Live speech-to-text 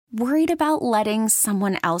Worried about letting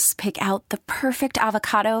someone else pick out the perfect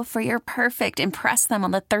avocado for your perfect impress them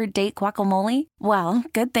on the third date guacamole? Well,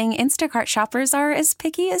 good thing Instacart shoppers are as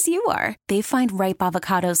picky as you are. They find ripe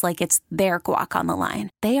avocados like it's their guac on the line.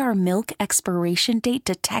 They are milk expiration date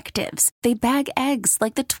detectives. They bag eggs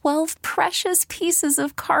like the 12 precious pieces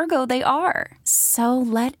of cargo they are. So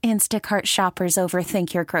let Instacart shoppers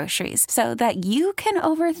overthink your groceries so that you can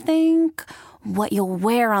overthink what you'll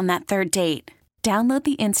wear on that third date. Download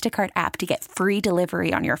the Instacart app to get free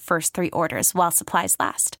delivery on your first 3 orders while supplies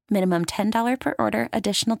last. Minimum $10 per order.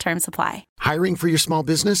 Additional terms apply. Hiring for your small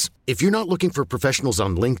business? If you're not looking for professionals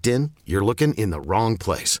on LinkedIn, you're looking in the wrong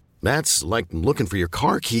place. That's like looking for your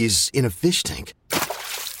car keys in a fish tank.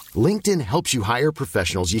 LinkedIn helps you hire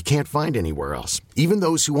professionals you can't find anywhere else, even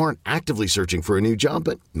those who aren't actively searching for a new job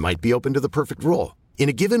but might be open to the perfect role. In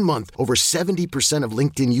a given month, over 70% of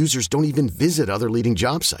LinkedIn users don't even visit other leading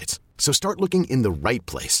job sites. So start looking in the right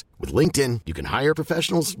place. With LinkedIn, you can hire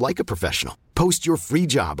professionals like a professional. Post your free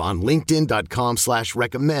job on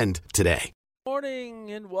linkedin.com/recommend today. Morning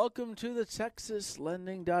and welcome to the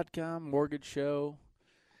TexasLending.com Mortgage Show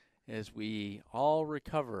as we all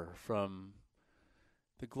recover from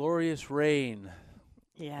the glorious rain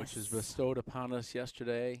which was bestowed upon us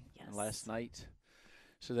yesterday and last night,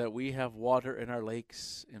 so that we have water in our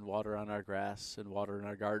lakes and water on our grass and water in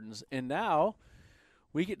our gardens. And now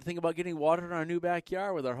we get to think about getting water in our new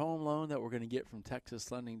backyard with our home loan that we're going to get from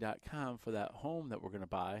TexasLending.com for that home that we're going to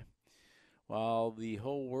buy. While the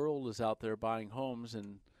whole world is out there buying homes,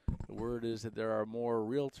 and the word is that there are more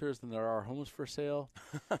realtors than there are homes for sale,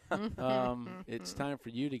 it's time for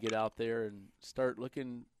you to get out there and start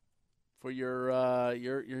looking for your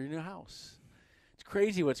new house. It's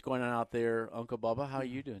crazy what's going on out there, Uncle Bubba. How are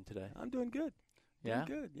you doing today? I'm doing good. Yeah?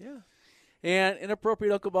 Doing good, yeah. And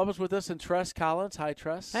Inappropriate Uncle Bubba's with us, and Tress Collins. Hi,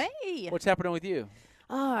 Tress. Hey. What's happening with you?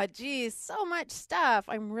 Oh, geez, so much stuff.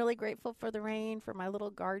 I'm really grateful for the rain, for my little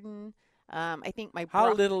garden. I think my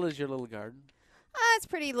How little is your little garden? It's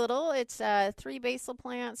pretty little. It's 3 basil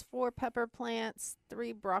plants, 4 pepper plants,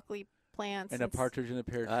 3 broccoli plants. And a partridge in a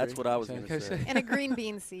pear tree. That's what I was going to say. And a green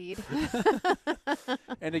bean seed.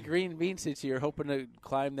 And a green bean seed, so you're hoping to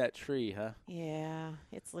climb that tree, huh? Yeah,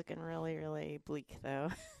 it's looking really, really bleak, though.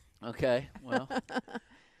 Okay, well.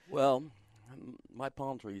 Well, my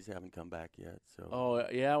palm trees haven't come back yet. So. Oh,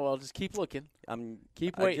 yeah, well, just keep looking.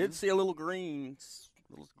 Keep I waiting. did see a little green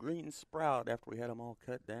sprout after we had them all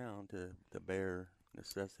cut down to the bare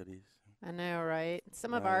necessities. I know, right?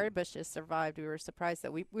 Some of our bushes survived. We were surprised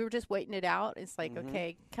that we were just waiting it out. It's like,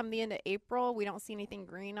 okay, come the end of April, we don't see anything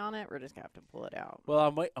green on it. We're just going to have to pull it out. Well,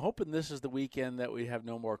 I'm hoping this is the weekend that we have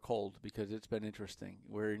no more cold, because it's been interesting.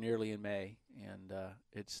 We're nearly in May, and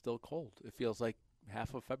it's still cold. It feels like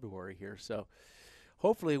half of February here. So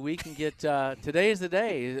hopefully we can get today is the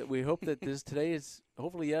day. We hope that today is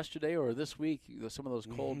hopefully yesterday or this week, some of those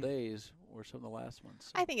cold days were some of the last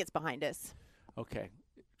ones. I think it's behind us. Okay.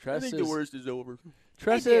 I think the worst is over.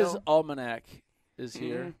 Tress's Almanac is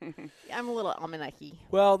here. I'm a little almanac-y.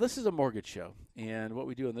 Well, this is a mortgage show, and what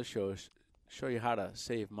we do on this show is show you how to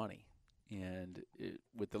save money. And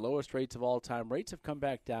with the lowest rates of all time, rates have come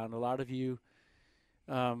back down. A lot of you,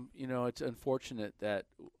 it's unfortunate that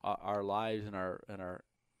our lives and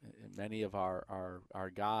many of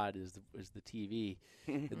our God is the TV,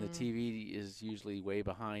 and the TV is usually way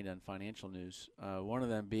behind on financial news. One of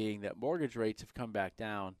them being that mortgage rates have come back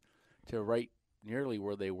down to right nearly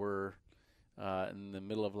where they were in the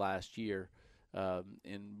middle of last year,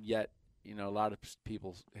 and yet a lot of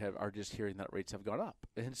people are just hearing that rates have gone up,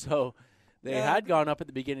 and so they had gone up at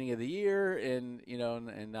the beginning of the year, and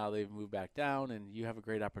and now they've moved back down, and you have a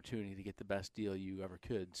great opportunity to get the best deal you ever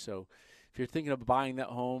could. So if you're thinking of buying that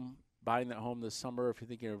home this summer, if you're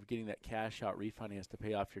thinking of getting that cash out refinance to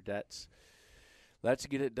pay off your debts, let's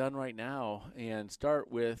get it done right now and start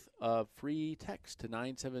with a free text to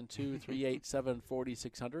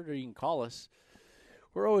 972-387-4600, or you can call us.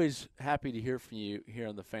 We're always happy to hear from you here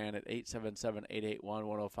on The Fan at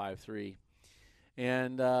 877-881-1053.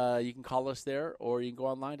 And you can call us there, or you can go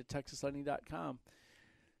online to TexasLending.com.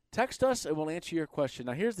 Text us, and we'll answer your question.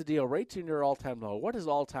 Now, here's the deal. Rates are near all-time low. What is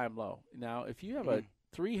all-time low? Now, if you have a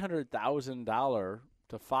 $300,000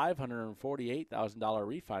 to $548,000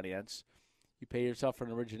 refinance, you pay yourself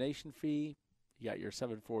an origination fee, you got your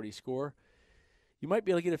 740 score, you might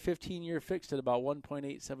be able to get a 15-year fixed at about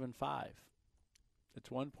 1.875. It's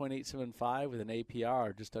 1.875 with an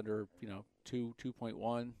APR just under,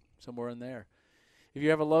 2.1, somewhere in there. If you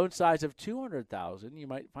have a loan size of $200,000, you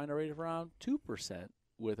might find a rate of around 2%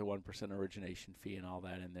 with a 1% origination fee and all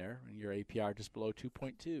that in there, and your APR just below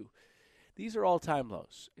 2.2. These are all-time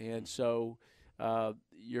lows, and so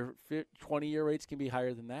Your 20-year rates can be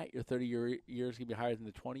higher than that. Your 30-year years can be higher than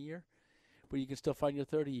the 20-year. But you can still find your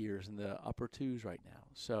 30 years in the upper twos right now.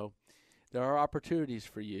 So there are opportunities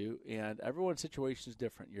for you, and everyone's situation is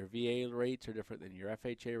different. Your VA rates are different than your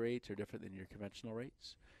FHA rates, are different than your conventional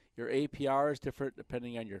rates. Your APR is different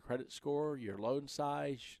depending on your credit score, your loan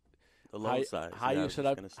size, the loan size, how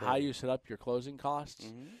you set up your closing costs.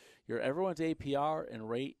 Mm-hmm. Everyone's APR and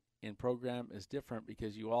rate and program is different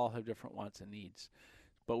because you all have different wants and needs.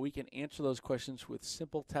 But we can answer those questions with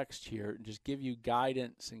simple text here and just give you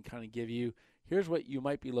guidance and kind of give you, here's what you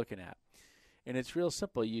might be looking at. And it's real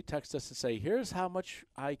simple. You text us and say, here's how much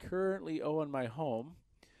I currently owe on my home.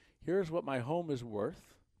 Here's what my home is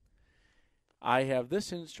worth. I have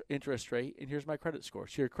this interest rate, and here's my credit score.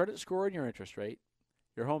 So your credit score and your interest rate,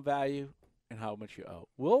 your home value, and how much you owe.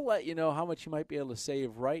 We'll let you know how much you might be able to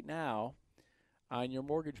save right now on your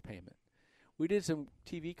mortgage payment. We did some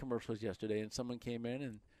TV commercials yesterday, and someone came in,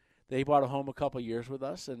 and they bought a home a couple years with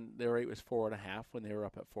us, and their rate was 4.5 when they were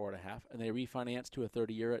up at 4.5, and they refinanced to a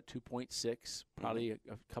 30-year at 2.6 probably a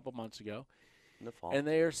couple months ago. In the fall. And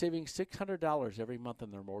they are saving $600 every month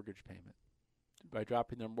on their mortgage payment by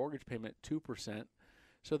dropping their mortgage payment 2%.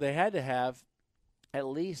 So they had to have at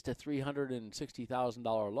least a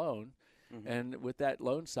 $360,000 loan. Mm-hmm. And with that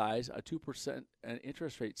loan size, a 2%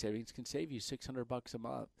 interest rate savings can save you $600 a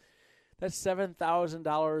month. That's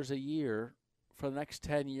 $7,000 a year for the next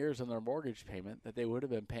 10 years on their mortgage payment that they would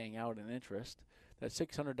have been paying out in interest. That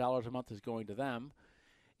 $600 a month is going to them.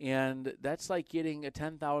 And that's like getting a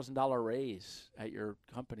 $10,000 raise at your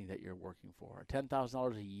company that you're working for, a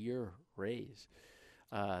 $10,000 a year raise.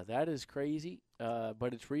 That is crazy,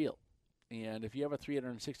 but it's real. And if you have a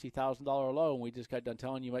 $360,000 loan, we just got done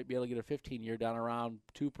telling you might be able to get a 15-year down around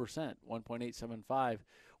 2%, 1.875.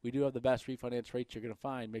 We do have the best refinance rates you're going to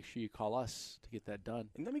find. Make sure you call us to get that done.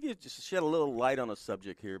 And let me just shed a little light on a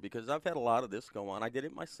subject here because I've had a lot of this go on. I did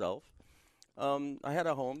it myself. I had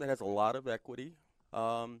a home that has a lot of equity.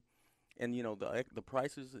 And, you know, the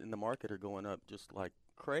prices in the market are going up just like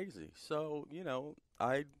crazy. So, you know,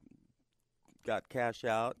 I got cash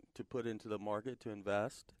out to put into the market to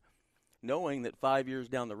invest, knowing that 5 years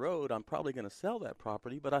down the road, I'm probably going to sell that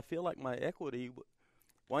property. But I feel like my equity,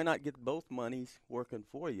 why not get both monies working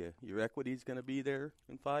for you? Your equity is going to be there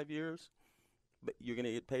in 5 years, but you're going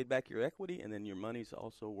to get paid back your equity, and then your money's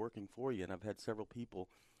also working for you. And I've had several people,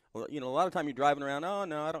 you know, a lot of time you're driving around, oh,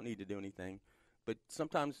 no, I don't need to do anything. But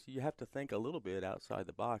sometimes you have to think a little bit outside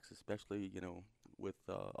the box, especially, you know, with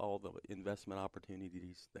all the investment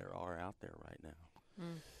opportunities there are out there right now.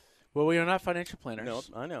 Mm. Well, we are not financial planners. No,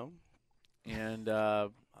 I know. And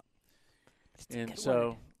good so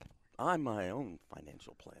word. I'm my own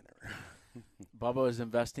financial planner. Bubba is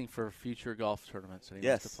investing for future golf tournaments that he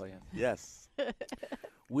wants to play in. Yes.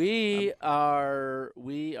 We are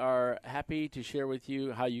happy to share with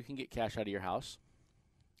you how you can get cash out of your house.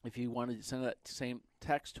 If you want to send that same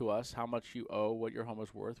text to us, how much you owe, what your home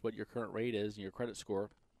is worth, what your current rate is, and your credit score,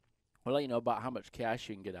 we'll let you know about how much cash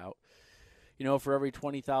you can get out. You know, for every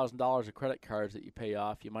 $20,000 of credit cards that you pay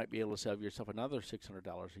off, you might be able to save yourself another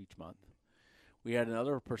 $600 each month. We had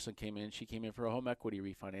another person came in. She came in for a home equity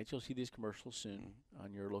refinance. You'll see these commercials soon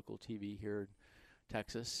on your local TV here in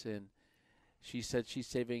Texas. And she said she's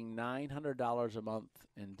saving $900 a month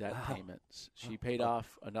in debt payments. She paid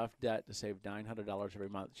off enough debt to save $900 every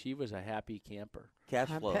month. She was a happy camper. Cash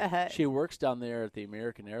flow. She works down there at the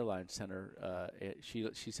American Airlines Center.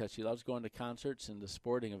 She said she loves going to concerts and to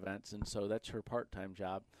sporting events, and so that's her part-time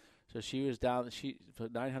job. So she was down. For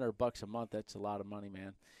 $900 a month. That's a lot of money,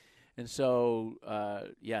 man. And so,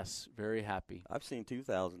 yes, very happy. I've seen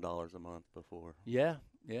 $2,000 a month before. Yeah.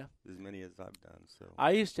 As many as I've done. So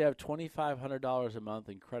I used to have $2,500 a month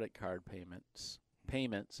in credit card payments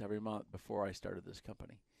every month before I started this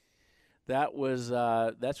company. That was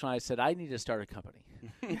that's when I said I need to start a company.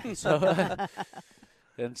 So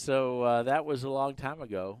that was a long time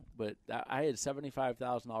ago. But I had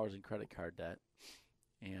 $75,000 in credit card debt,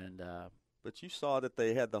 and but you saw that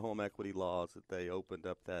they had the home equity laws, that they opened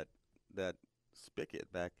up that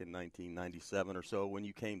spigot back in 1997 or so when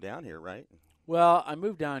you came down here, right? Well, I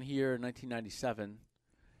moved down here in 1997,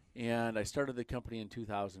 and I started the company in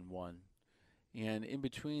 2001. And in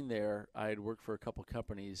between there, I had worked for a couple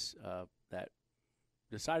companies that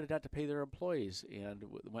decided not to pay their employees and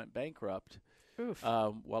went bankrupt.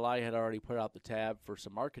 While I had already put out the tab for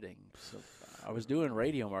some marketing. So I was doing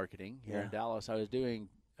radio marketing here in Dallas. I was doing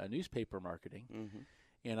newspaper marketing.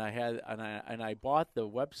 And I bought the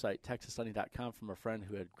website TexasSunny.com from a friend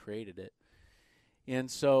who had created it. And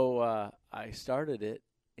so I started it,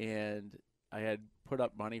 and I had put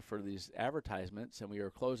up money for these advertisements, and we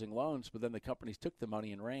were closing loans, but then the companies took the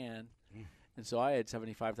money and ran. And so I had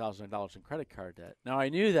 $75,000 in credit card debt. Now, I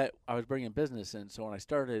knew that I was bringing business in, so when I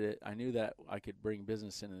started it, I knew that I could bring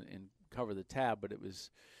business in and cover the tab, but it was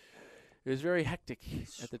very hectic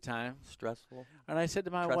at the time. Stressful. And I said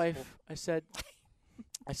to my wife, I said,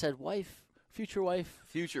 wife, future wife.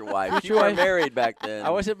 Future wife. You were married back then. I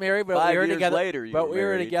wasn't married, but 5 we were years together. Later, but we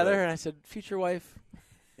were together, and I said, future wife.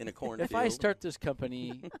 In a cornfield. If I start this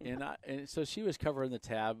company, and so she was covering the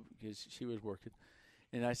tab because she was working.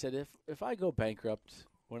 And I said, if I go bankrupt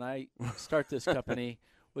when I start this company,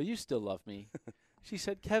 will you still love me? She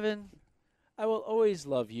said, Kevin, I will always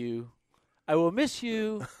love you. I will miss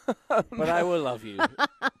you, but I will love you.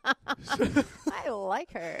 I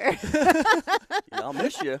like her. I'll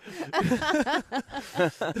miss you.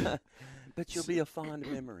 But you'll be a fond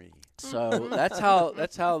memory. So that's how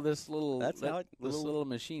this little little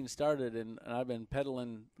machine started, and I've been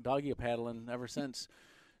doggy paddling ever since.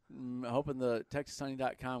 Hoping the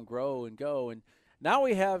TexasHoney.com grow and go, and now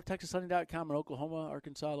we have TexasHoney.com in Oklahoma,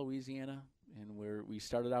 Arkansas, Louisiana, and we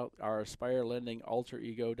started out our Aspire Lending alter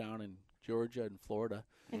ego down in Georgia and Florida.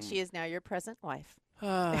 And she is now your present wife.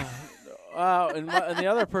 And the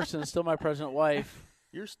other person is still my present wife.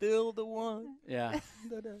 You're still the one. Yeah.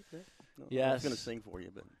 No, Yes. I was going to sing for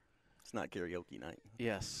you, but it's not karaoke night.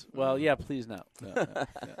 Yes. Well, yeah. Please no. Yeah.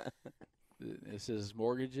 This is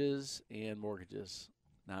mortgages and mortgages.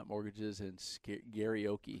 Not mortgages and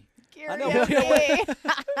karaoke. I know.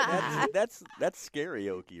 that's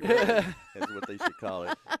karaoke, really. That's what they should call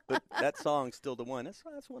it. But that song's still the one. That's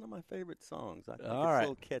one of my favorite songs. I think it's a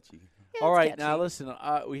little catchy. Yeah, All right, catchy. now listen.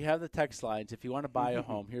 We have the text lines. If you want to buy a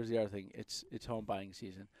home, here's the other thing. It's home buying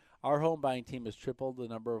season. Our home buying team has tripled the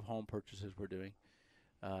number of home purchases we're doing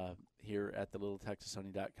here at the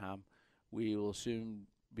LittleTexasHoney.com. We will soon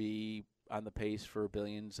be on the pace for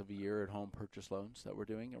billions of a year at home purchase loans that we're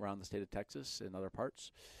doing around the state of Texas and other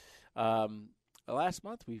parts. Last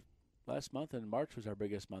month in March was our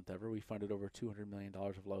biggest month ever. We funded over $200 million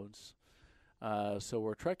of loans. So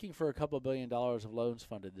we're trekking for a couple $1 billion of loans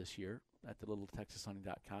funded this year at the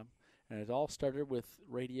LittleTexasHoney.com. And it all started with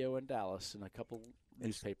radio in Dallas and a couple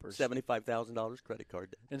newspapers. $75,000 credit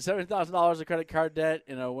card debt. And $7,000 of credit card debt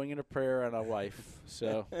and a wing and a prayer and a wife.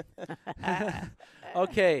 So,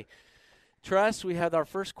 okay. Tress, we have our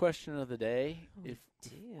first question of the day. If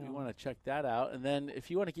you want to check that out. And then if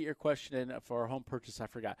you want to get your question in for our home purchase, I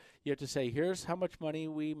forgot. You have to say, here's how much money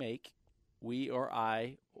we make, we or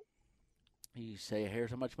I. You say, here's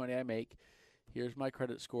how much money I make. Here's my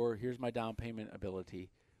credit score. Here's my down payment ability.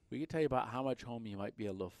 We can tell you about how much home you might be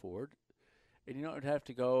able to afford. And you don't have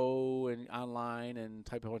to go and online and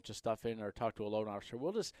type a bunch of stuff in or talk to a loan officer.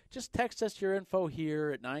 We'll just text us your info here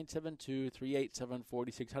at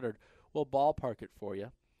 972-387-4600. We'll ballpark it for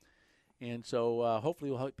you. And so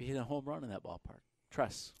hopefully we'll help you hit a home run in that ballpark.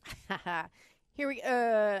 Tress. Here we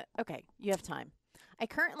go. Okay, you have time. I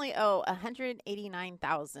currently owe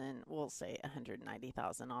 $189,000, we'll say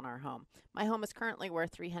 $190,000 on our home. My home is currently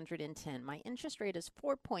worth $310,000. My interest rate is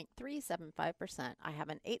 4.375%. I have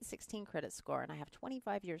an 816 credit score, and I have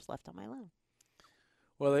 25 years left on my loan.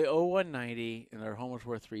 Well, they owe $190,000 and their home is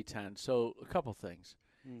worth $310,000. So a couple things.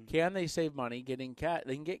 Can they save money getting cash?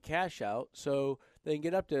 They can get cash out, so they can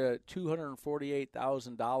get up to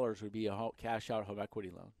 $248,000 would be a cash out home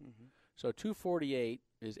equity loan. So $248,000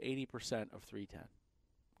 is 80% of $310,000.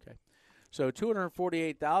 Okay, so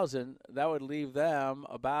 $248,000 that would leave them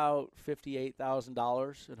about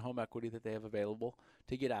 $58,000 in home equity that they have available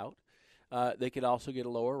to get out. They could also get a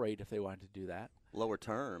lower rate if they wanted to do that. Lower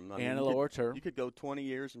term. Lower term. You could go 20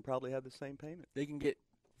 years and probably have the same payment. They can get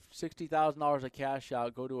 $60,000 of cash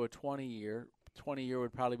out, go to a 20-year. 20-year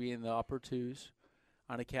would probably be in the upper twos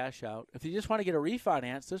on a cash out. If you just want to get a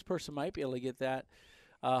refinance, this person might be able to get that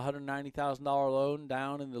 $190,000 loan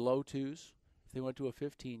down in the low twos if they went to a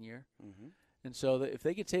 15-year. And so if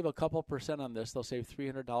they could save a couple percent on this, they'll save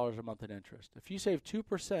 $300 a month in interest. If you save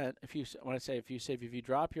 2%, if you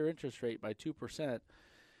drop your interest rate by 2%,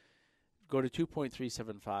 go to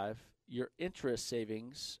 2.375, your interest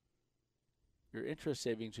savings would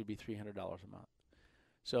be $300 a month.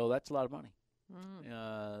 So that's a lot of money.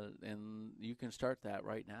 And you can start that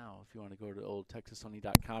right now if you want to go to the old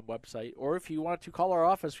TexasHoney.com website. Or if you want to call our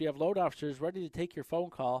office, we have loan officers ready to take your phone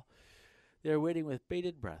call. They're waiting with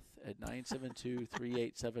bated breath at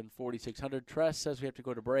 972-387-4600. Tress says we have to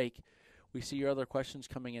go to break. We see your other questions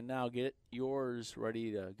coming in now. Get yours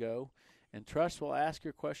ready to go. And Tress will ask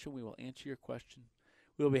your question. We will answer your question.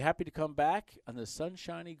 We'll be happy to come back on this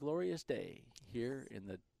sunshiny, glorious day here in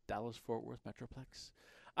the Dallas-Fort Worth Metroplex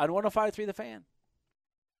on 105.3 The Fan.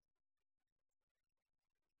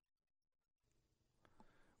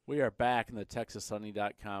 We are back in the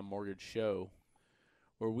TexasSunny.com Mortgage Show,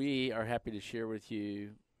 where we are happy to share with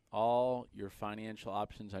you all your financial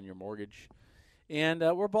options on your mortgage. And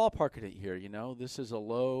we're ballparking it here, you know. This is a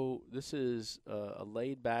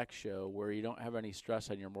laid-back show where you don't have any stress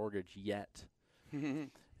on your mortgage yet,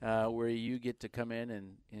 where you get to come in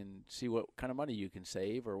and see what kind of money you can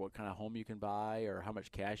save or what kind of home you can buy or how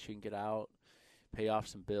much cash you can get out, pay off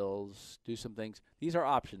some bills, do some things. These are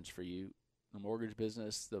options for you. The mortgage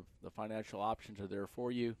business, the financial options are there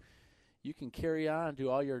for you. You can carry on, do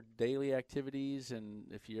all your daily activities, and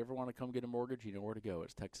if you ever want to come get a mortgage, you know where to go.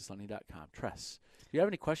 It's TexasSunny.com. Tress, do you have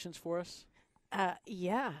any questions for us?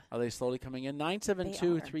 Yeah. Are they slowly coming in?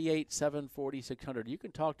 972-387-4600. You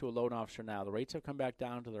can talk to a loan officer now. The rates have come back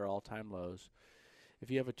down to their all-time lows.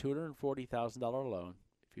 If you have a $240,000 loan,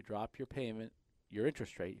 if you drop your payment, your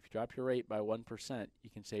interest rate, if you drop your rate by 1%, you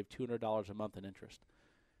can save $200 a month in interest.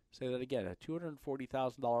 Say that again, a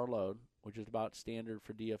 $240,000 loan, which is about standard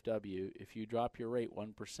for DFW, if you drop your rate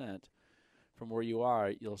 1% from where you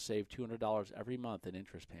are, you'll save $200 every month in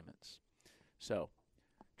interest payments. So,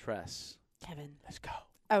 Tress. Kevin. Let's go.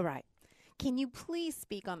 All right. Can you please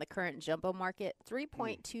speak on the current jumbo market?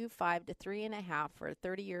 3.25 to 3.5 for a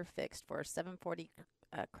 30-year fixed for a 740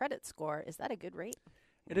 credit score. Is that a good rate?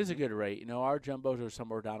 It is a good rate. You know, our jumbos are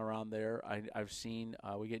somewhere down around there. I've seen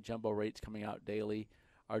we get jumbo rates coming out daily.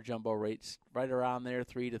 Our jumbo rates right around there,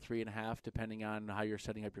 3 to 3.5, depending on how you're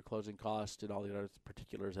setting up your closing costs and all the other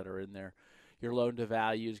particulars that are in there. Your loan to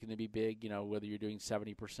value is going to be big, you know, whether you're doing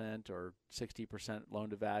 70% or 60%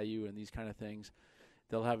 loan to value and these kind of things.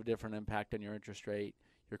 They'll have a different impact on your interest rate,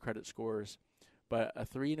 your credit scores. But a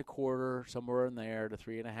 3.25, somewhere in there, to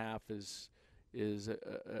 3.5 is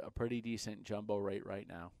a pretty decent jumbo rate right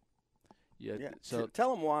now. Yeah. So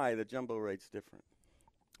tell them why the jumbo rate's different.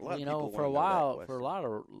 You know, for a while, for a lot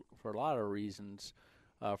of reasons,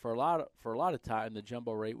 for a lot of time, the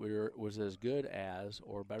jumbo rate was as good as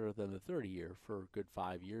or better than the 30-year for a good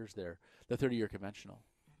 5 years there. The 30-year conventional.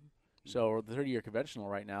 Mm-hmm. So the 30-year conventional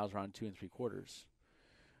right now is around 2 3/4.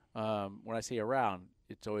 When I say around,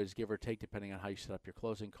 it's always give or take depending on how you set up your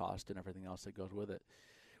closing cost and everything else that goes with it.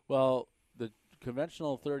 Well, the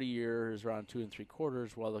conventional 30-year is around 2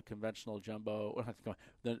 3/4, while the conventional jumbo,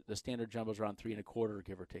 the standard jumbo is around 3.25,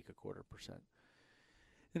 give or take 0.25%.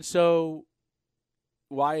 And so,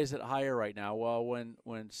 why is it higher right now? Well, when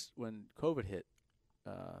COVID hit,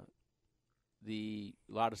 a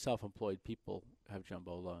lot of self-employed people have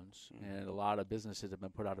jumbo loans, and a lot of businesses have been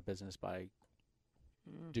put out of business by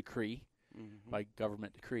decree, by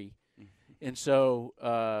government decree. And so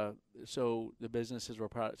the businesses were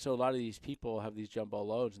so a lot of these people have these jumbo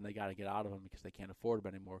loans and they got to get out of them because they can't afford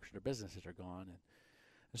them anymore because their businesses are gone.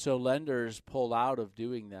 And so lenders pulled out of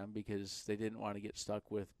doing them because they didn't want to get stuck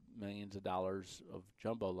with millions of dollars of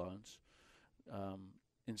jumbo loans.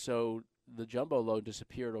 And so the jumbo loan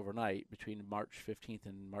disappeared overnight between March 15th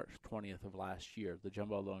and March 20th of last year. The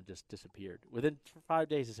jumbo loan just disappeared. Within 5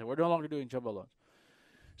 days, they said, we're no longer doing jumbo loans.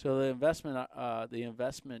 So the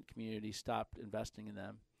investment community stopped investing in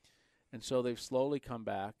them, and so they've slowly come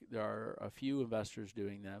back. There are a few investors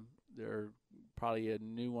doing them. There's probably a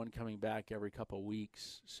new one coming back every couple of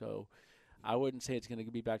weeks. So I wouldn't say it's going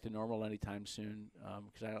to be back to normal anytime soon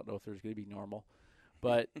because I don't know if there's going to be normal.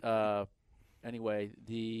 But anyway,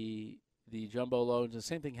 the jumbo loans, the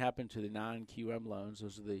same thing happened to the non-QM loans.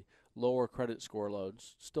 Those are the lower credit score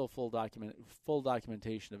loans, still full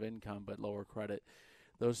documentation of income, but lower credit.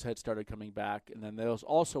 Those had started coming back, and then those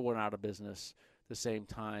also went out of business the same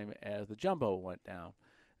time as the jumbo went down.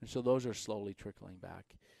 And so those are slowly trickling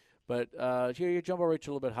back. But your jumbo rates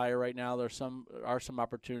are a little bit higher right now. There are some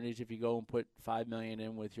opportunities. If you go and put $5 million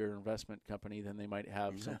in with your investment company, then they might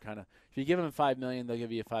have some kind of – if you give them $5 million, they'll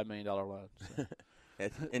give you a $5 million loan. So.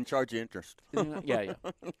 And charge you interest. Yeah.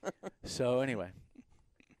 So anyway.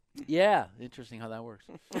 Yeah, interesting how that works.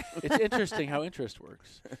 It's interesting how interest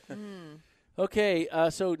works. Okay,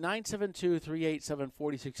 so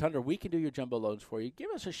 972-387-4600. We can do your jumbo loans for you. Give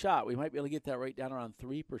us a shot. We might be able to get that rate down around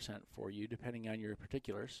 3% for you, depending on your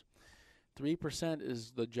particulars. 3%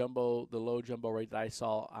 is the low jumbo rate that I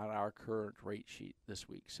saw on our current rate sheet this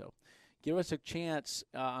week. So, give us a chance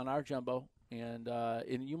on our jumbo, and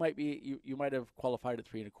you might have qualified at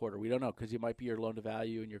 3.25. We don't know because it might be your loan to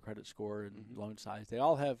value and your credit score and loan size. They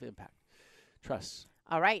all have impact. Trust.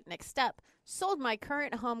 All right, next up. Sold my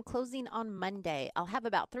current home closing on Monday. I'll have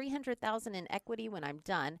about $300,000 in equity when I'm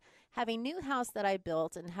done. Have a new house that I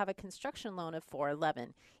built and have a construction loan of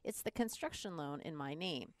 $411,000. It's the construction loan in my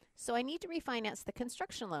name. So I need to refinance the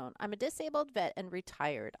construction loan. I'm a disabled vet and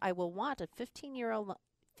retired. I will want a 15-year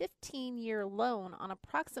 15-year loan on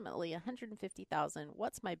approximately $150,000.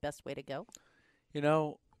 What's my best way to go? You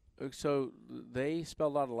know, so they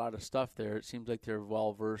spelled out a lot of stuff there. It seems like they're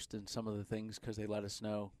well versed in some of the things because they let us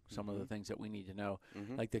know some of the things that we need to know.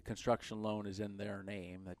 Like the construction loan is in their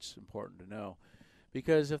name. That's important to know.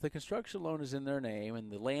 Because if the construction loan is in their name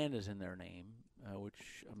and the land is in their name,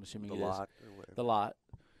 which I'm assuming The it lot is, or whatever. the lot,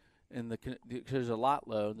 and there's a lot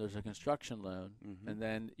loan, there's a construction loan, and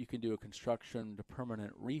then you can do a construction to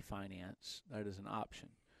permanent refinance. That is an option.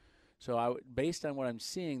 So based on what I'm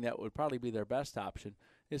seeing, that would probably be their best option.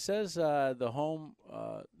 It says the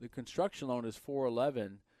construction loan is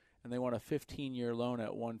 $411, and they want a 15-year loan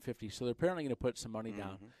at $150. So they're apparently going to put some money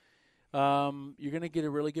down. You're going to get a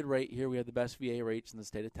really good rate here. We have the best VA rates in the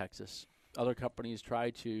state of Texas. Other companies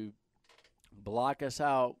try to block us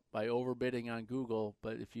out by overbidding on Google,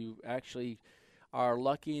 but if you actually are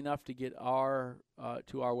lucky enough to get to our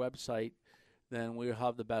website, then we'll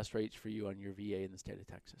have the best rates for you on your VA in the state of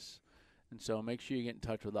Texas. And so make sure you get in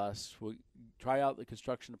touch with us. We'll try out the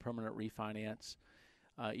construction to permanent refinance.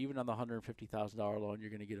 Even on the $150,000 loan, you're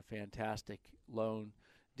going to get a fantastic loan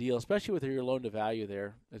deal, especially with your loan to value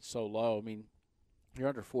there. It's so low. I mean, you're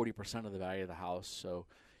under 40% of the value of the house, so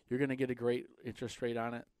you're going to get a great interest rate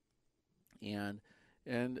on it. And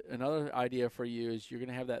another idea for you is you're going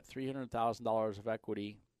to have that $300,000 of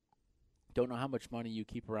equity. Don't know how much money you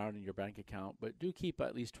keep around in your bank account, but do keep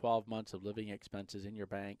at least 12 months of living expenses in your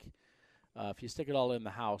bank. If you stick it all in the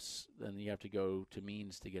house, then you have to go to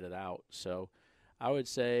means to get it out. So I would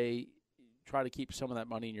say try to keep some of that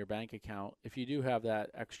money in your bank account. If you do have that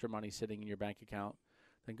extra money sitting in your bank account,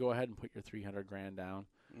 then go ahead and put your $300,000 down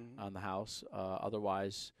on the house.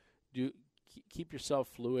 Otherwise, keep yourself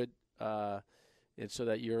fluid, and so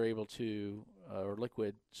that you're able to, or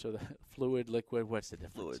liquid, so that fluid, liquid, what's the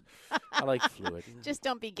difference? Fluid. I like fluid. Just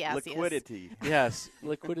don't be gaseous. Liquidity. Yes,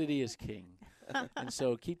 liquidity is king. And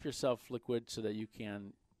so keep yourself liquid so that you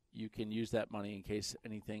can use that money in case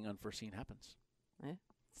anything unforeseen happens.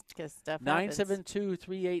 Because stuff happens.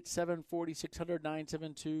 972-387-4600,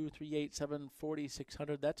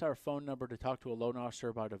 972-387-4600. That's our phone number to talk to a loan officer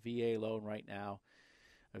about a VA loan right now,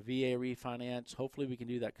 a VA refinance. Hopefully we can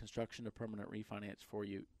do that construction to permanent refinance for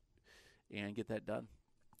you and get that done.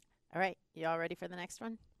 All right. You all ready for the next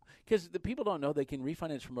one? Because the people don't know they can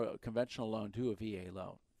refinance from a conventional loan to a VA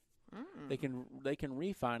loan. They can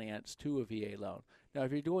refinance to a VA loan. Now,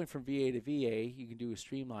 if you're going from VA to VA, you can do a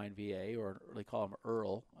streamlined VA, or they call them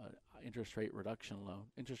IRL, interest rate reduction loan,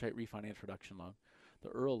 interest rate refinance reduction loan, the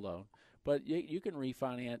IRL loan. But you can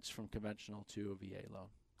refinance from conventional to a VA loan.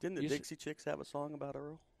 Didn't the Dixie Chicks have a song about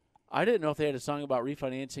Earl? I didn't know if they had a song about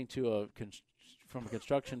refinancing to from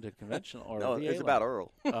construction to conventional or no, a VA it's loan. about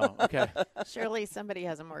Earl. Oh, okay. Surely somebody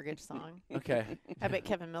has a mortgage song. Okay. I bet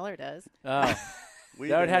Kevin Miller does. Oh.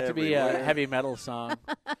 That would have to be a heavy metal song.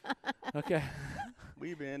 Okay.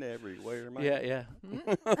 We've been everywhere, man. Yeah.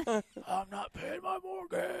 I'm not paying my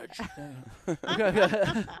mortgage.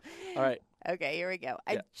 All right. Okay, here we go.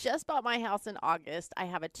 I just bought my house in August. I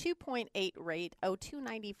have a 2.8 rate,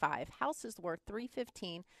 $295. House is worth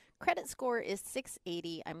 $315. Credit score is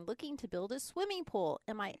 680. I'm looking to build a swimming pool.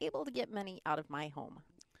 Am I able to get money out of my home?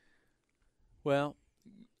 Well,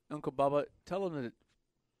 Uncle Bubba, tell them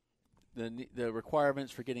the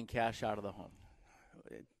requirements for getting cash out of the home.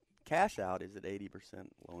 Cash out is at 80%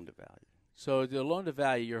 loan to value. So the loan to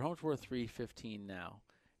value, your home's worth $315 now.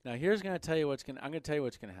 Now I'm going to tell you what's going to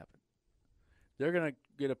happen. They're going to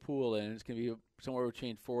get a pool in. It's going to be somewhere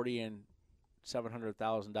between $40,000 and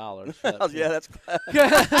 $700,000. Yeah, that's.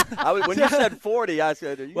 When you said 40, I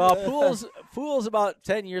said. Pools about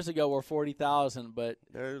 10 years ago were $40,000, but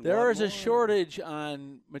there is a shortage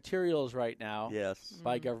on materials right now. Yes.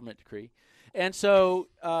 By government decree, and so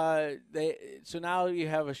now you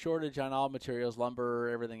have a shortage on all materials, lumber,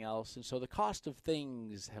 everything else, and so the cost of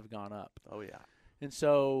things have gone up. Oh yeah. And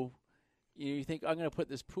so you think I'm going to put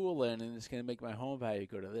this pool in, and it's going to make my home value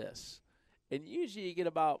go to this. And usually you get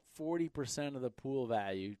about 40% of the pool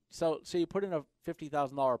value. So you put in a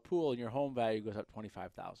 $50,000 pool, and your home value goes up $25,000.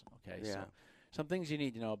 Okay, yeah. So some things you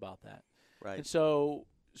need to know about that. Right. And so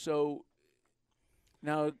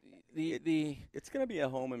now it's going to be a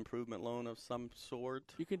home improvement loan of some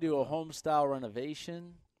sort. You can do a home style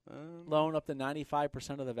renovation loan up to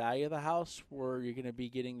 95% of the value of the house, where you're going to be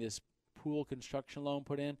getting this pool construction loan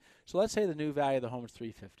put in. So let's say the new value of the home is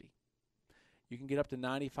 $350,000. You can get up to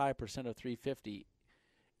 95% of $350,000,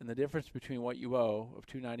 and the difference between what you owe of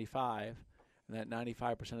 $295 and that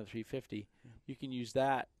 95% of $350,000, you can use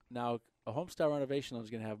that. Now, a home style renovation loan is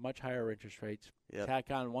going to have much higher interest rates. Yep.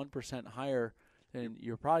 Tack on 1% higher, then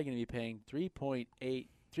you're probably going to be paying 3.8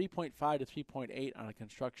 3.5 to 3.8 on a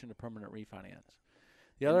construction to permanent refinance.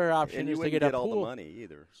 The other option and you is to wouldn't get get a all pool. the money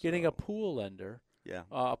either. Getting so, a pool lender, yeah,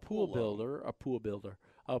 a pool loan. builder, a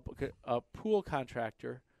pool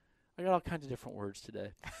contractor. I got all kinds of different words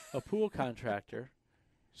today. A pool contractor,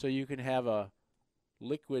 so you can have a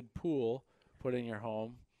liquid pool put in your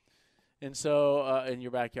home, and so in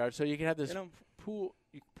your backyard. So you can have this pool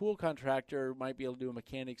contractor might be able to do a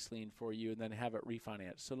mechanics lien for you and then have it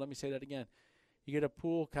refinanced. So let me say that again. You get a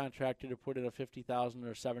pool contractor to put in a $50,000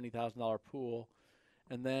 or $70,000 pool,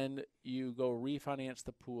 and then you go refinance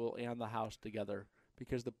the pool and the house together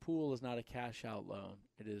because the pool is not a cash out loan.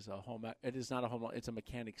 It is a home. It is not a home loan. It's a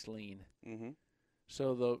mechanics lien. Mm-hmm.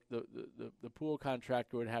 So the pool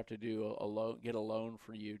contractor would have to do a loan, get a loan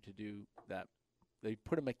for you to do that. They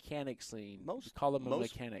put a mechanics lien. Call them a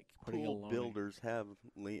mechanic. Putting a loan. Builders have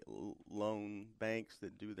loan banks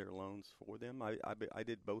that do their loans for them. I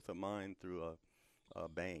did both of mine through a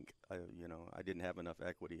bank. I didn't have enough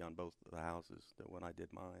equity on both the houses that when I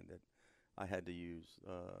did mine that I had to use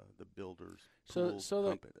the builders. The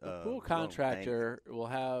pool contractor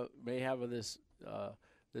may have this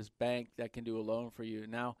bank that can do a loan for you.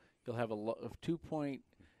 Now you'll have a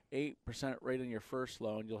 2.8% rate on your first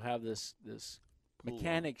loan. You'll have this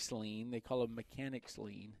mechanics lien. They call it mechanics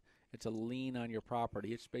lien. It's a lien on your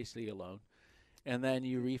property. It's basically a loan. And then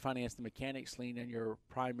you refinance the mechanics lien and your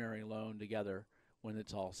primary loan together when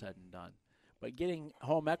it's all said and done. But getting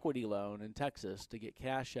home equity loan in Texas to get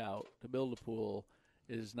cash out to build a pool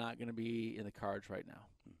is not going to be in the cards right now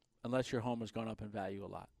unless your home has gone up in value a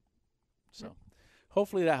lot. So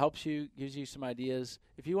hopefully that helps you, gives you some ideas.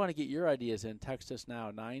 If you want to get your ideas in, text us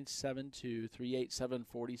now,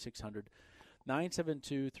 972-387-4600.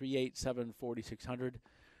 972-387-4600.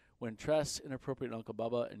 When Tress, Inappropriate, and Uncle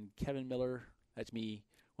Bubba, and Kevin Miller, that's me.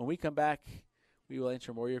 When we come back, we will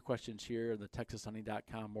answer more of your questions here on the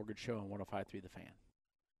TexasLending.com Mortgage Show on 105.3 The Fan.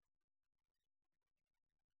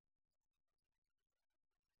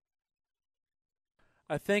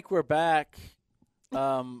 I think we're back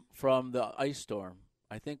from the ice storm.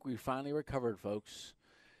 I think we finally recovered, folks.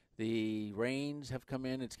 The rains have come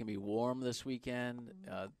in. It's going to be warm this weekend.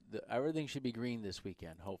 Everything should be green this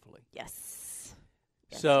weekend, hopefully. Yes.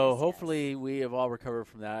 Hopefully we have all recovered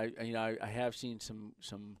from that. I have seen some.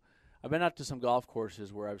 I've been out to some golf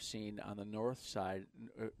courses where I've seen on the north side,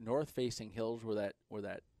 north-facing hills where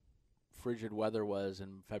that frigid weather was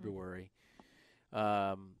in February,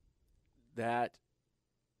 that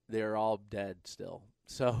they're all dead still.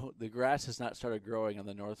 So the grass has not started growing on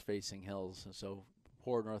the north-facing hills. So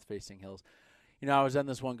poor north-facing hills. I was on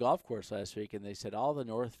this one golf course last week, and they said all the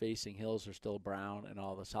north-facing hills are still brown and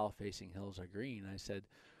all the south-facing hills are green. I said,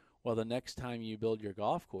 well, the next time you build your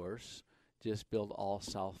golf course, just build all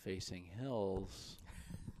south-facing hills.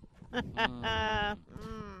 Because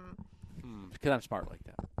I'm smart like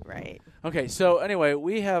that. Right. Okay, so anyway,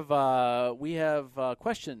 we have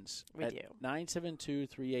questions. We at do.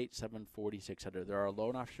 972-387-4600. There are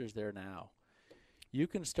loan officers there now. You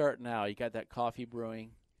can start now. You got that coffee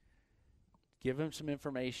brewing. Give them some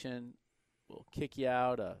information. We'll kick you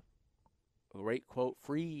out a rate quote,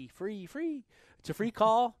 free. It's a free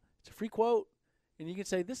call. It's a free quote. And you can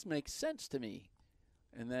say, this makes sense to me.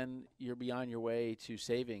 And then you'll be on your way to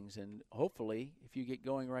savings. And hopefully, if you get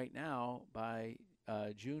going right now, by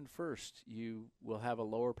June 1st, you will have a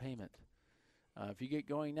lower payment. If you get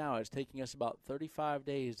going now, it's taking us about 35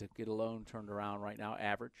 days to get a loan turned around right now,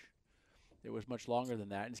 average. It was much longer than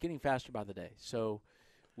that. And it's getting faster by the day. So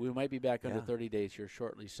we might be back under 30 days here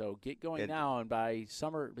shortly. So get going now, and by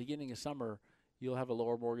beginning of summer, you'll have a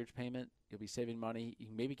lower mortgage payment. You'll be saving money. You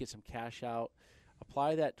can maybe get some cash out.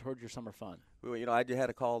 Apply that towards your summer fund. Well, I had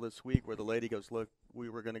a call this week where the lady goes, look,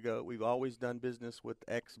 we've always done business with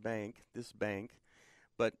X bank, this bank,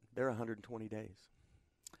 but they're 120 days.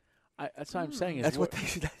 That's what I'm saying. That's what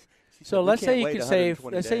they So let's say you can save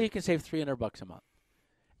 $300 a month,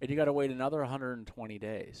 and you got to wait another 120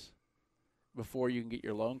 days before you can get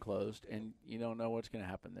your loan closed, and you don't know what's going to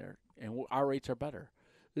happen there. And our rates are better.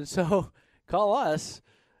 And so call us,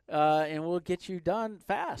 and we'll get you done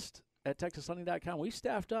fast at TexasLending.com. We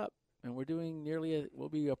staffed up, and we're doing we'll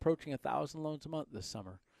be approaching 1,000 loans a month this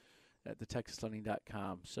summer at the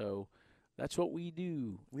TexasLending.com. So that's what we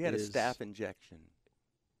do. We had a staff injection.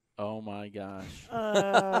 Oh, my gosh.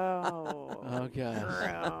 Oh,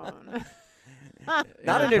 gosh.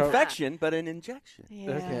 Not an infection, but an injection. Yeah.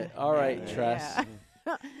 Okay. All right, Tress.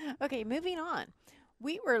 Okay, moving on.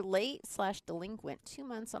 We were late/delinquent 2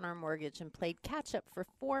 months on our mortgage and played catch-up for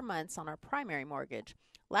 4 months on our primary mortgage.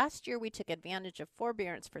 Last year, we took advantage of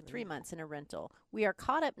forbearance for 3 months in a rental. We are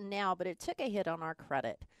caught up now, but it took a hit on our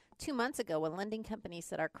credit. 2 months ago, a lending company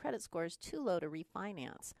said our credit score is too low to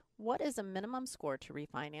refinance. What is a minimum score to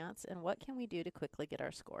refinance, and what can we do to quickly get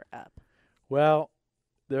our score up? Well,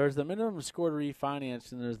 there's the minimum score to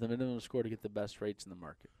refinance, and there's the minimum score to get the best rates in the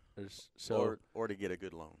market. Or to get a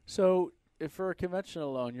good loan. So if for a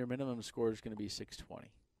conventional loan, your minimum score is going to be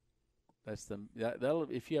 620. That'll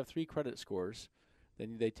if you have 3 credit scores,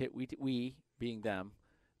 then they take we being them,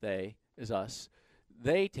 they is us.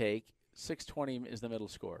 They take 620 is the middle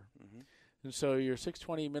score, and so your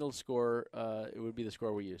 620 middle score it would be the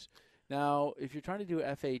score we use. Now, if you're trying to do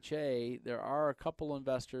FHA, there are a couple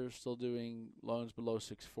investors still doing loans below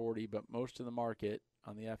 640, but most of the market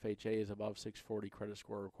on the FHA is above 640 credit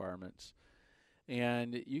score requirements.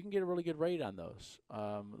 And you can get a really good rate on those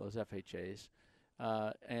FHAs.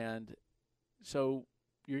 And so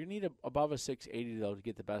you're going to need above a 680, though, to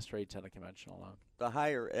get the best rates on a conventional loan. The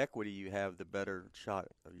higher equity you have, the better shot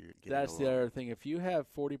of you getting That's the the loan. other thing. If you have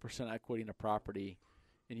 40% equity in a property,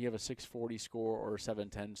 and you have a 640 score or a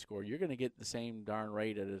 710 score, you're going to get the same darn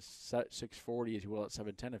rate at a 640 as you will at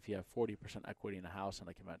 710 if you have 40% equity in a house on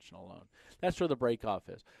a conventional loan. That's where the break-off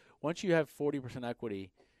is. Once you have 40%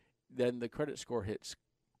 equity, then the credit score hits,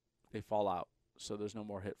 they fall out. So there's no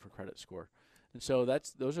more hit for credit score. And so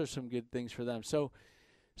those are some good things for them. So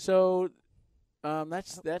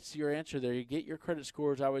that's your answer there. You get your credit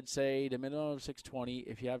scores, I would say, the minimum of 620.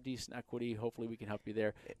 If you have decent equity, hopefully we can help you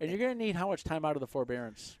there. And you're going to need how much time out of the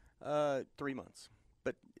forbearance? 3 months.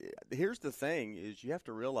 But here's the thing is you have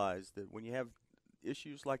to realize that when you have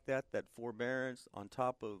issues like that forbearance on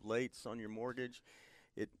top of lates on your mortgage,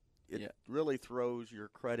 it really throws your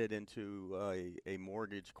credit into a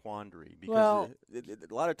mortgage quandary because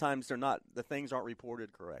a lot of times the things aren't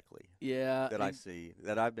reported correctly. Yeah.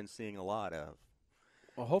 That I've been seeing a lot of.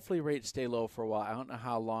 Well, hopefully rates stay low for a while. I don't know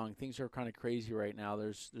how long. Things are kind of crazy right now.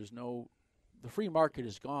 The free market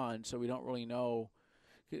is gone, so we don't really know.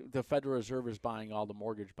 The Federal Reserve is buying all the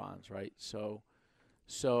mortgage bonds, right? So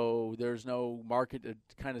there's no market to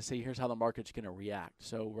kind of say here's how the market's going to react.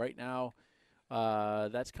 So right now,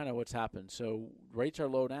 that's kind of what's happened. So rates are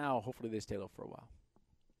low now. Hopefully they stay low for a while.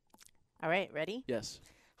 All right, ready? Yes.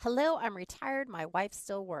 Hello, I'm retired. My wife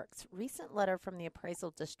still works. Recent letter from the appraisal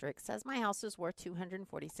district says my house is worth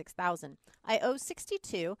 $246,000. I owe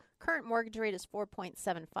 $62,000. Current mortgage rate is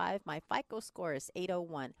 4.75. My FICO score is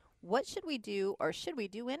 801. What should we do, or should we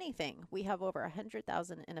do anything? We have over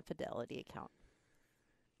 $100,000 in a Fidelity account.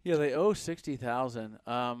 Yeah, they owe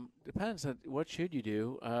 $60,000. Depends on what should you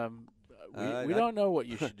do. We don't know what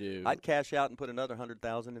you should do. I'd cash out and put another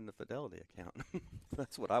 $100,000 in the Fidelity account.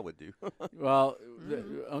 That's what I would do. Well,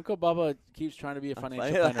 Uncle Bubba keeps trying to be a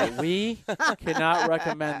financial planner. We cannot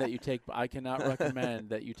recommend that you take. I cannot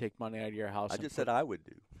recommend that you take money out of your house. I just said I would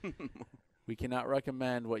do. We cannot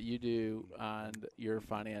recommend what you do on your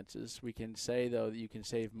finances. We can say though that you can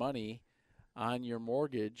save money on your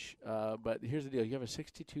mortgage. But here's the deal: you have a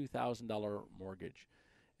 $62,000 mortgage,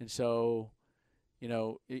 and so. You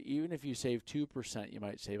know, even if you save 2%, you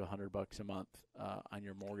might save $100 a month on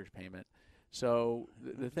your mortgage payment. So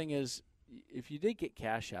the thing is, if you did get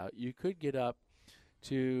cash out, you could get up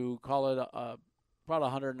to call it about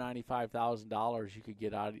 $195,000. You could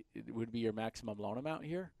get out. It would be your maximum loan amount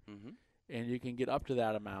here, and you can get up to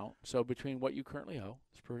that amount. So between what you currently owe,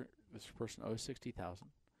 this person owes $60,000.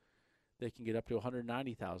 They can get up to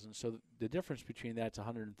 $190,000. So the difference between that's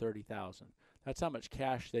 $130,000. That's how much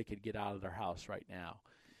cash they could get out of their house right now.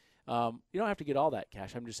 You don't have to get all that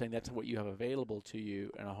cash. I'm just saying that's what you have available to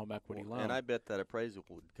you in a home equity loan. And I bet that appraisal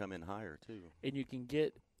would come in higher too. And you can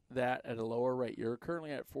get that at a lower rate. You're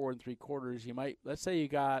currently at 4 3/4. You might let's say you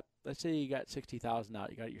got $60,000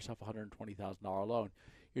 out. You got yourself a $120,000 loan.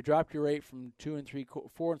 You dropped your rate from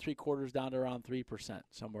 4 3/4 down to around 3%,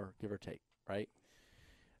 somewhere give or take, right?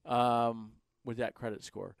 With that credit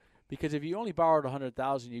score. Because if you only borrowed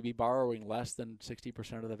 $100,000, you'd be borrowing less than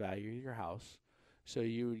 60% of the value of your house, so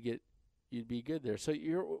you'd be good there. So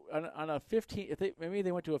you're on a 15. Maybe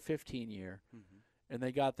they went to a 15-year, and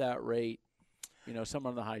they got that rate,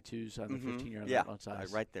 somewhere in the high twos on the 15-year on that loan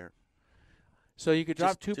size. Right there. So you could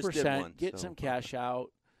drop 2%, get some cash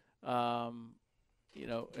out.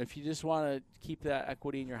 If you just want to keep that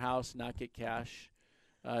equity in your house and not get cash,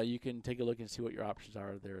 you can take a look and see what your options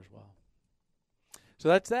are there as well. So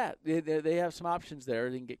that's that. They have some options there.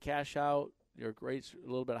 They can get cash out. Your rate's a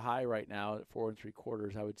little bit high right now at 4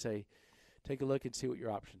 3/4. I would say take a look and see what your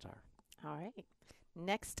options are. All right.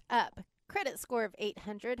 Next up, credit score of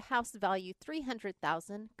 800, house value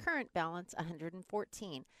 300,000, current balance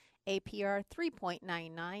 114, APR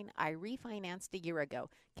 3.99. I refinanced a year ago.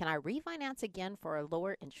 Can I refinance again for a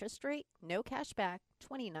lower interest rate? No cash back.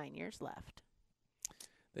 29 years left.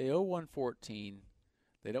 They owe 114.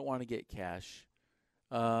 They don't want to get cash.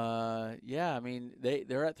 Yeah, I mean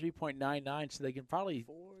they're at 3.99, so they can probably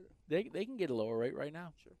they can get a lower rate right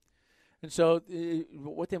now. Sure. And so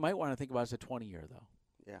what they might want to think about is a 20-year though.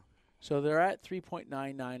 Yeah. So they're at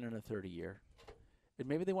 3.99 on a 30-year, and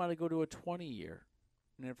maybe they want to go to a 20-year.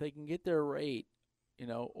 And if they can get their rate,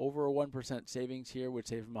 over a 1% savings here would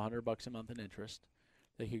save them $100 a month in interest.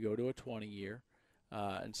 They could go to a 20-year.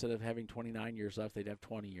 Instead of having 29 years left, they'd have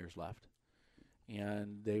 20 years left.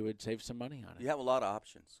 And they would save some money on it. You have a lot of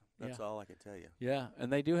options. That's all I can tell you. Yeah,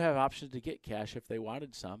 and they do have options to get cash if they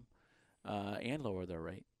wanted some and lower their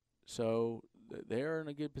rate. So they're in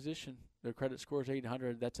a good position. Their credit score is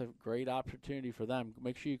 800. That's a great opportunity for them.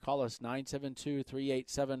 Make sure you call us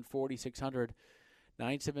 972-387-4600,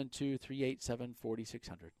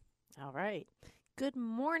 972-387-4600. All right. Good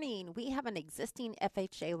morning. We have an existing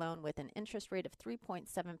FHA loan with an interest rate of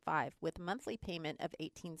 3.75 with monthly payment of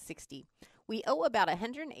 $1,860. We owe about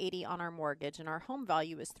 $180 on our mortgage and our home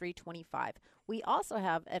value is $325. We also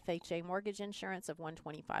have FHA mortgage insurance of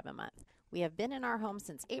 $125 a month. We have been in our home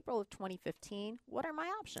since April of 2015. What are my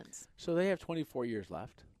options? So they have 24 years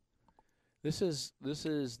left. This is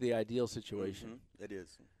the ideal situation. Mm-hmm. It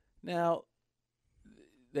is. Now,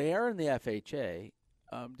 they are in the FHA.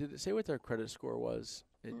 Did it say what their credit score was?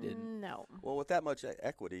 It didn't. No. Well, with that much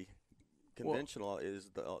equity, conventional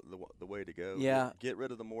is the way to go. Yeah. Get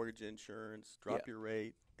rid of the mortgage insurance, drop your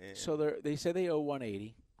rate. And so they say they owe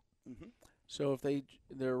 180. Mm-hmm. So if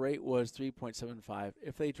their rate was 3.75,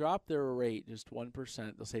 if they drop their rate just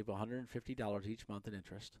 1%, they'll save $150 each month in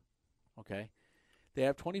interest. Okay, they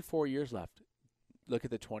have 24 years left. Look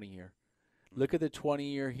at the 20-year. Look at the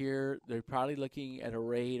 20-year here. They're probably looking at a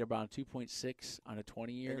rate around 2.6 on a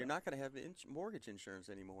 20-year. And you're not going to have mortgage insurance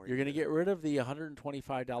anymore. You're going to get rid of the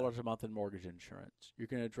 $125 a month in mortgage insurance. You're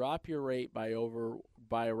going to drop your rate by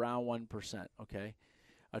around 1%. Okay,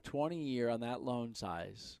 a 20-year on that loan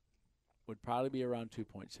size would probably be around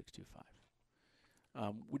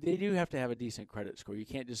 2.625. They do have to have a decent credit score. You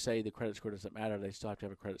can't just say the credit score doesn't matter. They still have to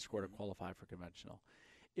have a credit score to qualify for conventional.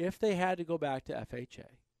 If they had to go back to FHA,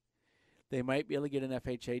 they might be able to get an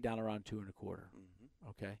FHA down around 2.25. Mm-hmm.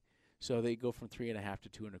 Okay, so they go from 3.5 to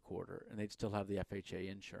 2.25, and they'd still have the FHA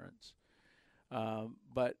insurance.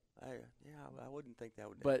 But I wouldn't think that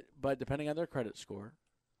would. But depending on their credit score,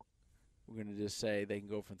 we're going to just say they can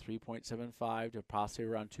go from 3.75 to possibly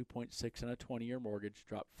around 2.6 on a 20-year mortgage.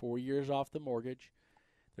 Drop 4 years off the mortgage.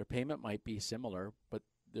 Their payment might be similar, but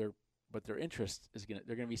their interest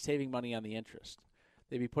they're going to be saving money on the interest.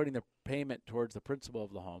 They'd be putting the payment towards the principal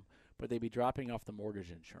of the home, but they'd be dropping off the mortgage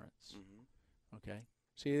insurance. Mm-hmm. Okay,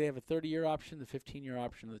 so they have a 30-year option, the 15-year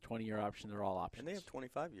option, and the 20-year option. They're all options. And they have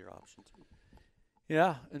 25-year options too.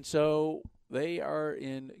 Yeah, and so they are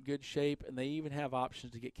in good shape, and they even have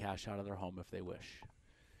options to get cash out of their home if they wish,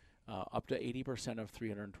 up to 80% of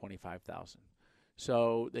 $325,000.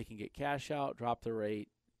 So they can get cash out, drop the rate.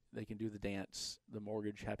 They can do the dance, the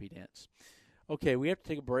mortgage happy dance. Okay, we have to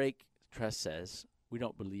take a break. Tress says we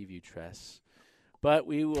don't believe you, Tress, but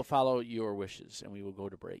we will follow your wishes, and we will go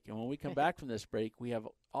to break. And when we come back from this break, we have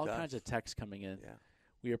all kinds of texts coming in. Yeah.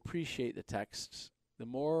 We appreciate the texts. The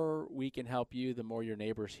more we can help you, the more your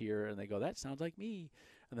neighbors hear, and they go, that sounds like me.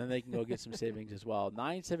 And then they can go get some savings as well.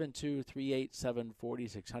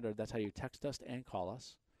 972-387-4600. That's how you text us and call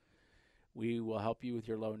us. We will help you with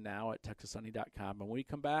your loan now at TexasSunny.com. And when we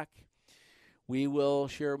come back, we will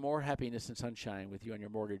share more happiness and sunshine with you on your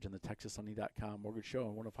mortgage on the TexasSunny.com Mortgage Show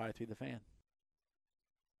on 105.3 The Fan.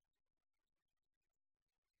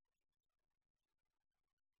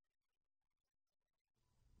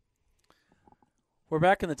 We're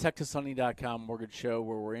back in the TexasSunny.com Mortgage Show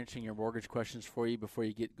where we're answering your mortgage questions for you before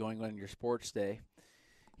you get going on your sports day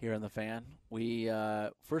here on The Fan. We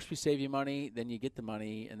first we save you money, then you get the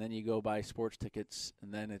money, and then you go buy sports tickets,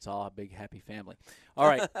 and then it's all a big happy family. All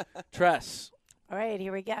right, Tress. All right,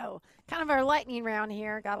 here we go. Kind of our lightning round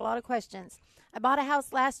here. Got a lot of questions. I bought a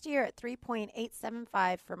house last year at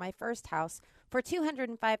 $3.875 for my first house for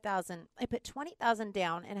 $205,000. I put $20,000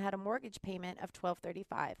 down and had a mortgage payment of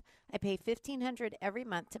 $1,235. I pay $1,500 every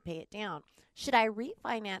month to pay it down. Should I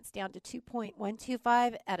refinance down to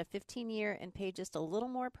 $2.125 at a 15-year and pay just a little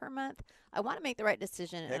more per month? I want to make the right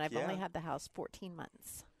decision, and I've only had the house 14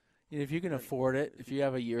 months. If you can afford it, if you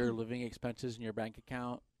have a year living expenses in your bank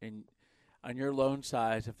account and on your loan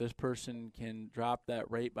size, if this person can drop that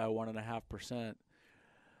rate by 1.5%,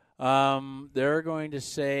 they're going to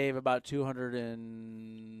save about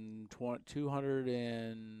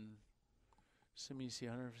 $220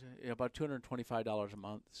 about $225 a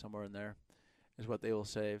month, somewhere in there, is what they will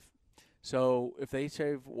save. So if they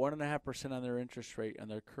save 1.5% on their interest rate on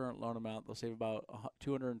their current loan amount, they'll save about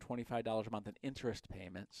 $225 a month in interest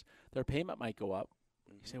payments. Their payment might go up.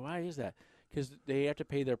 You say, why is that? Because they have to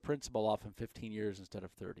pay their principal off in 15 years instead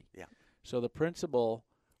of 30. Yeah. So the principal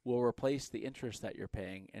will replace the interest that you're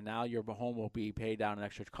paying, and now your home will be paid down an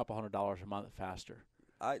extra couple $100 a month faster.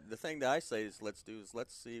 The thing that I say is let's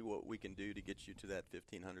see what we can do to get you to that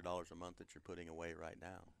 $1,500 a month that you're putting away right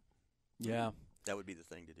now. Yeah. That would be the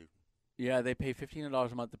thing to do. Yeah, they pay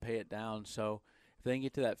 $1,500 a month to pay it down. So if they can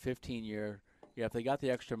get to that 15-year, if they got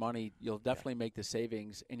the extra money, you'll definitely make the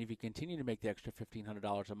savings. And if you continue to make the extra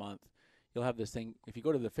 $1,500 a month, you'll have this thing. If you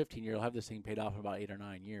go to the 15-year, you'll have this thing paid off in about 8 or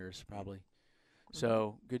 9 years probably. Mm-hmm.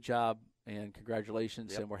 So good job and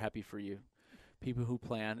congratulations, and we're happy for you. People who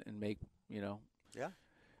plan and make,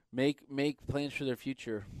 make plans for their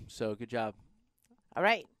future. So good job. All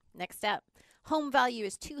right, next up. Home value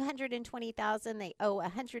is $220,000. They owe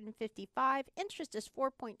 $155,000. Interest is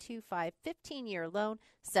 4.25. 15-year loan,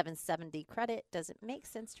 770 credit. Does it make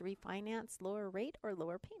sense to refinance, lower rate, or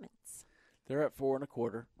lower payments? They're at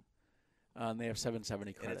 4.25. They have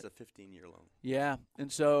 770 credit. And it's a 15-year loan. Yeah,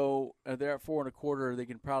 and so they're at 4.25. They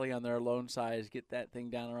can probably on their loan size get that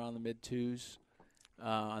thing down around the mid-2s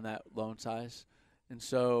on that loan size. And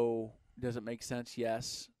so does it make sense?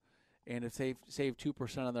 Yes. And if they save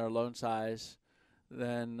 2% on their loan size,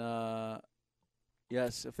 then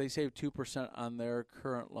yes, if they save 2% on their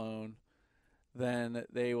current loan, then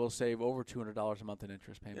they will save over $200 a month in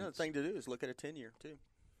interest payments. The thing to do is look at a 10-year too.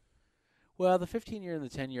 Well, the 15-year and the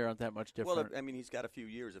 10-year aren't that much different. Well, I mean, he's got a few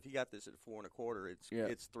years. If he got this at 4.25, it's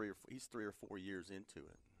he's 3 or 4 years into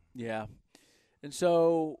it. Yeah, and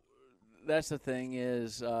so that's the thing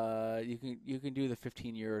is you can do the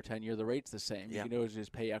 15-year or 10-year. The rate's the same. Yeah. You can always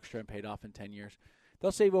just pay extra and pay it off in 10 years.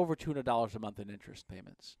 They'll save over $200 a month in interest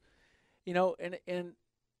payments. And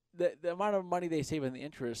the amount of money they save in the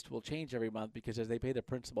interest will change every month because as they pay the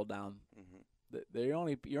principal down, you're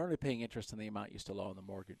only paying interest on the amount you still owe on the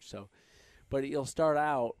mortgage. So, but you'll start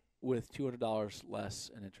out with $200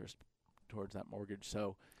 less in interest towards that mortgage.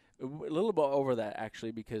 So a little bit over that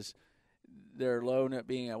actually because their loan at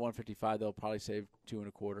being at 155, they'll probably save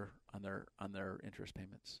 2.25 on their interest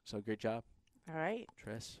payments. So great job. All right.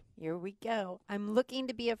 Tris. Here we go. I'm looking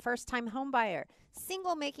to be a first-time home buyer.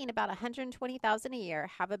 Single, making about $120,000 a year.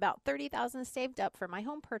 Have about $30,000 saved up for my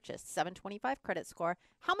home purchase. 725 credit score.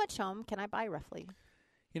 How much home can I buy roughly?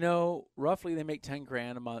 Roughly they make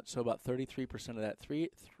 $10,000 a month, so about 33% of that,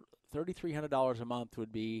 $3,300 a month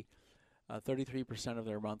would be 33% of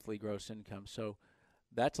their monthly gross income. So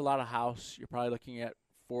that's a lot of house. You're probably looking at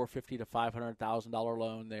 $450,000 to $500,000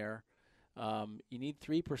 loan there. You need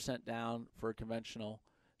 3% down for a conventional.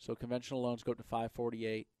 So conventional loans go up to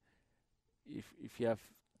 $548,000. If you have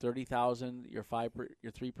 $30,000, your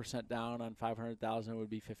 3% down on $500,000 would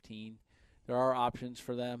be $15,000. There are options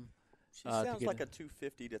for them. She sounds like a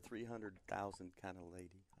 $250,000 to $300,000 kind of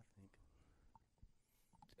lady,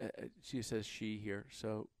 I think. She says she here,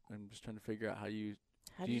 so I'm just trying to figure out how you.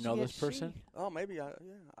 How Do you did know get this person? she? Oh, maybe. I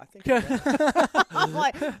think. I'm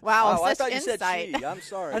like, wow, I such thought insight. you said she. I'm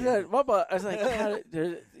sorry. I was like,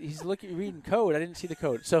 he's reading code. I didn't see the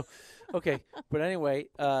code. So, okay. But anyway,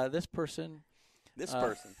 this person, this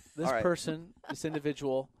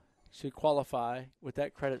individual should qualify with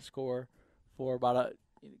that credit score for about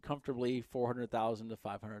comfortably $400,000 to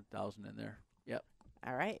 $500,000 in there. Yep.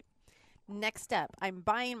 All right. Next up, I'm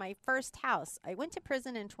buying my first house. I went to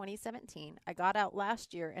prison in 2017. I got out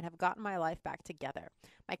last year and have gotten my life back together.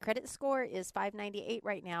 My credit score is 598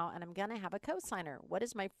 right now, and I'm going to have a cosigner. What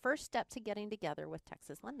is my first step to getting together with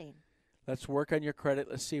Texas Lending? Let's work on your credit.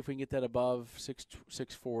 Let's see if we can get that above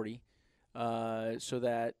 640 so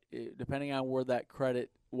that depending on where that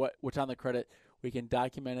credit, what's on the credit, we can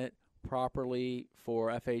document it properly for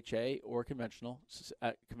FHA or conventional.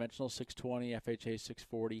 Conventional 620, FHA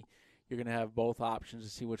 640. You're going to have both options to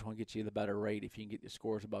see which one gets you the better rate if you can get your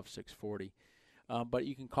scores above 640. But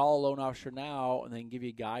you can call a loan officer now and then give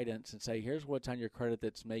you guidance and say, here's what's on your credit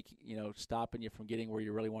that's stopping you from getting where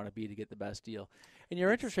you really want to be to get the best deal. And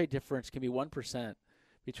your interest rate difference can be 1%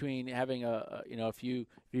 between having if you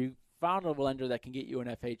found a lender that can get you an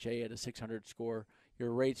FHA at a 600 score,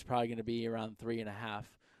 your rate's probably going to be around 3.5.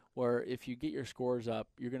 Where if you get your scores up,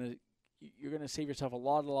 you're going to save yourself a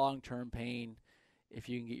lot of long-term pain if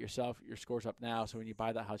you can get your scores up now, so when you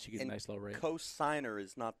buy that house, you get a nice low rate. Co-signer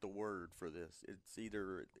is not the word for this. It's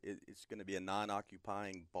either it's going to be a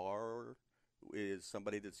non-occupying borrower, is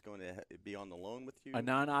somebody that's going to be on the loan with you. A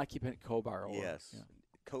non-occupant co-borrower. Yes. Yeah.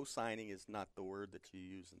 co-signing is not the word that you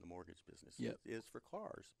use in the mortgage business. Yep. It is for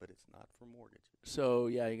cars, but it's not for mortgages. So,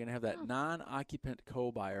 yeah, you're going to have that non-occupant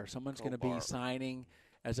co-buyer. Someone's going to be Co-borrower. signing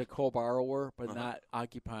as a co-borrower but Uh-huh. not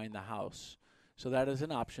occupying the house. So that is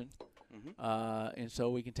an option. Mhm. And so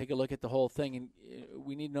we can take a look at the whole thing. And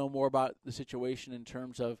we need to know more about the situation in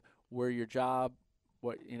terms of where your job,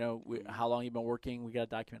 how long you've been working. We got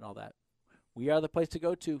to document all that. We are the place to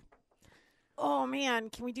go to. Oh, man.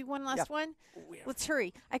 Can we do one last one? Let's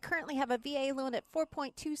hurry. I currently have a VA loan at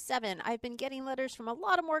 4.27. I've been getting letters from a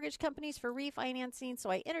lot of mortgage companies for refinancing,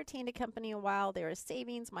 so I entertained a company a while. There is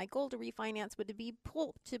savings. My goal to refinance would be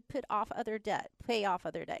to pay off other debt.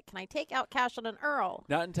 Can I take out cash on an IRRRL?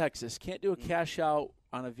 Not in Texas. Can't do a cash out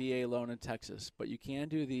on a VA loan in Texas, but you can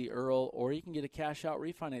do the IRRRL, or you can get a cash out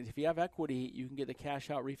refinance. If you have equity, you can get the cash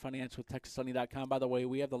out refinance with TexasLending.com. By the way,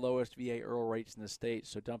 we have the lowest VA IRRRL rates in the state,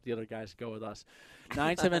 so dump the other guys, go with us.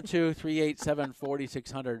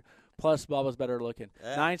 972-387-4600. Plus, Bubba's better looking.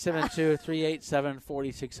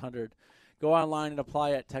 972-387-4600. Go online and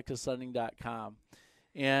apply at TexasLending.com.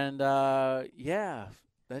 And that's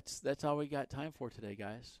all we got time for today,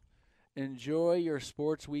 guys. Enjoy your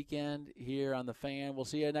sports weekend here on The Fan. We'll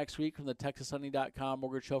see you next week from the TexasLending.com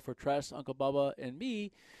Mortgage Show for Tress, Uncle Bubba, and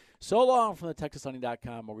me. So long from the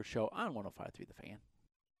TexasLending.com Mortgage Show on 105.3 The Fan.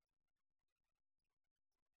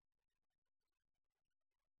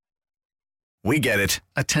 We get it.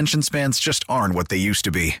 Attention spans just aren't what they used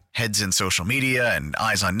to be. Heads in social media and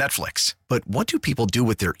eyes on Netflix. But what do people do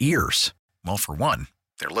with their ears? Well, for one,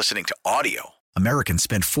 they're listening to audio. Americans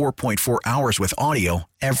spend 4.4 hours with audio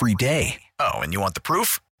every day. Oh, and you want the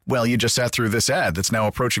proof? Well, you just sat through this ad that's now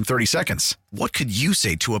approaching 30 seconds. What could you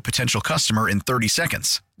say to a potential customer in 30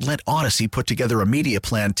 seconds? Let Odyssey put together a media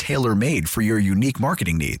plan tailor-made for your unique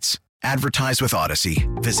marketing needs. Advertise with Odyssey.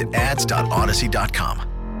 Visit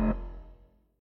ads.odyssey.com.